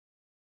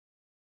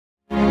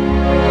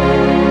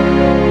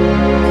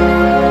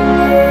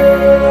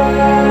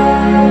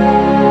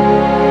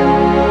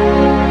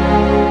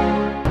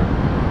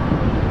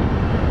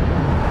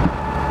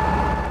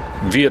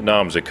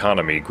Vietnam's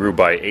economy grew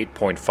by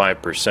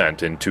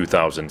 8.5% in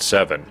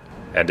 2007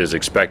 and is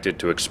expected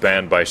to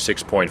expand by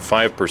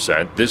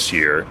 6.5% this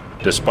year,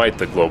 despite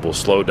the global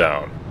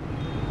slowdown.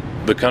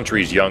 The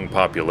country's young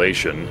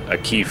population, a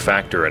key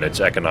factor in its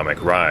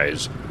economic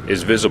rise,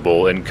 is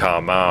visible in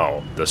Cà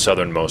Mau, the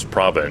southernmost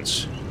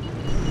province.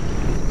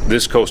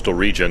 This coastal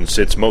region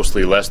sits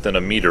mostly less than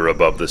a meter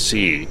above the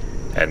sea,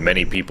 and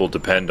many people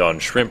depend on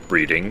shrimp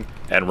breeding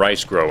and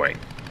rice growing.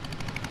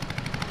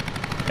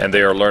 And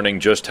they are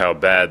learning just how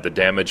bad the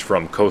damage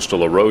from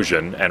coastal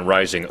erosion and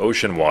rising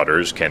ocean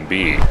waters can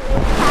be.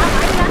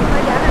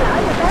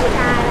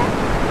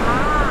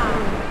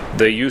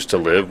 They used to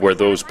live where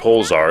those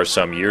poles are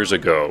some years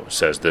ago,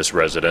 says this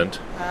resident.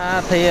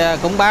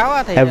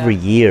 Every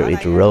year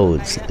it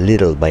erodes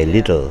little by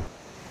little.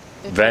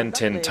 Van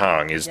Tin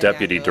Tang is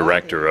deputy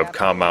director of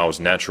Cà Mau's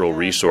Natural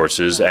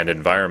Resources and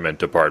Environment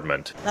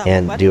Department.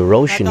 And the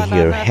erosion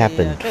here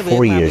happened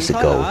 4 years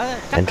ago.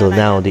 Until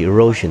now, the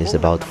erosion is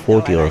about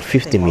 40 or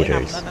 50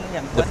 meters.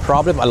 The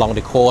problem along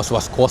the coast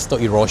was coastal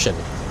erosion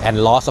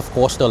and loss of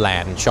coastal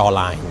land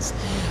shorelines.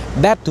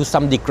 That, to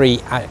some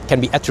degree,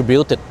 can be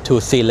attributed to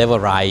sea level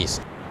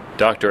rise.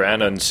 Dr.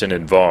 Anand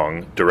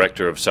Sinidvong,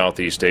 director of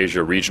Southeast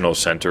Asia Regional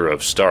Center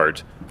of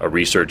START, a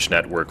research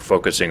network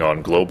focusing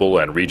on global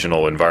and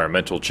regional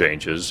environmental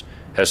changes,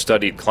 has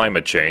studied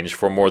climate change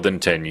for more than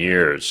 10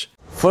 years.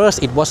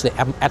 First, it was the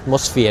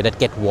atmosphere that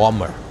gets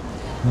warmer.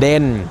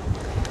 Then,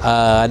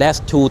 there's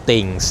two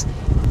things.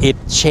 It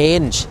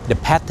changed the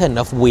pattern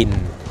of wind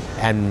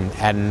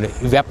and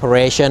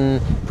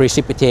evaporation,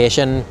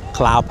 precipitation,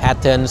 cloud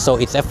patterns, so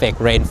it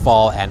affects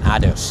rainfall and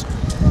others.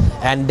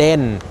 And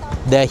then,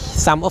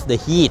 some of the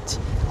heat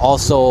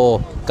also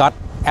got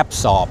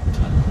absorbed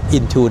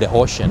into the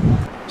ocean.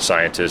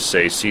 Scientists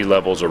say sea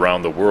levels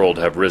around the world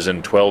have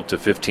risen 12 to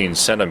 15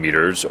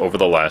 centimeters over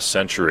the last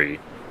century.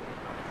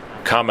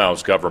 Cà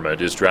Mau's government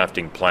is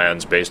drafting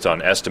plans based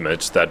on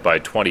estimates that by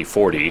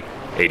 2040,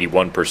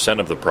 81%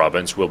 of the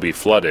province will be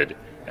flooded,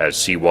 as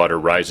seawater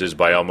rises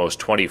by almost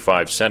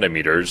 25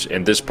 centimeters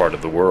in this part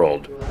of the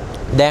world.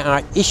 There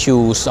are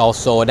issues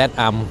also that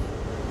are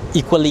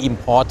equally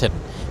important,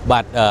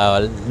 but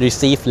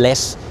receive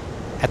less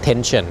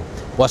attention,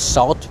 was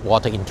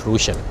saltwater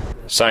intrusion.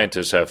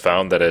 Scientists have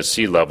found that as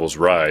sea levels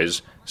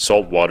rise,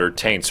 salt water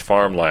taints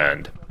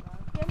farmland.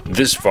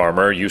 This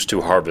farmer used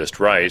to harvest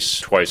rice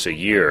twice a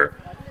year,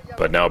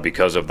 but now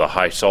because of the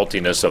high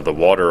saltiness of the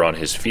water on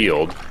his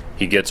field,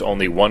 he gets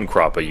only one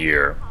crop a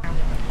year.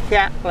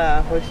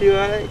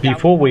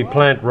 Before we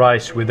plant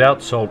rice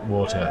without salt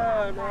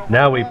water.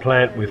 Now we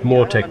plant with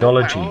more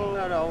technology.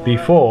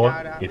 Before,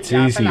 it's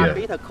easier.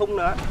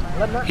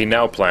 He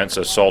now plants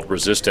a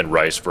salt-resistant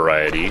rice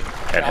variety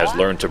and has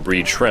learned to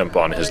breed shrimp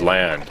on his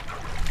land.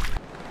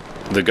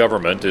 The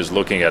government is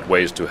looking at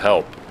ways to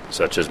help,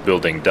 such as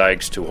building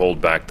dikes to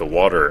hold back the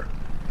water.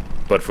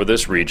 But for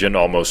this region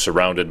almost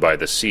surrounded by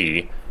the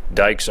sea,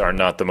 dikes are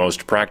not the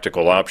most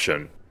practical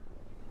option.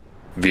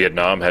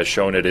 Vietnam has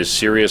shown it is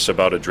serious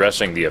about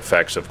addressing the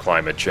effects of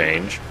climate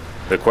change.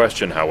 The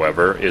question,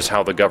 however, is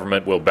how the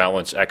government will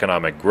balance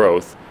economic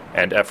growth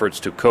and efforts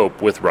to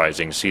cope with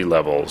rising sea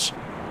levels.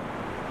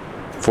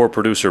 For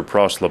producer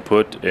Pros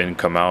Laput in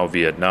Cà Mau,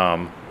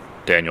 Vietnam,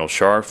 Daniel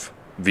Schearf,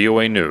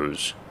 VOA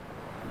News.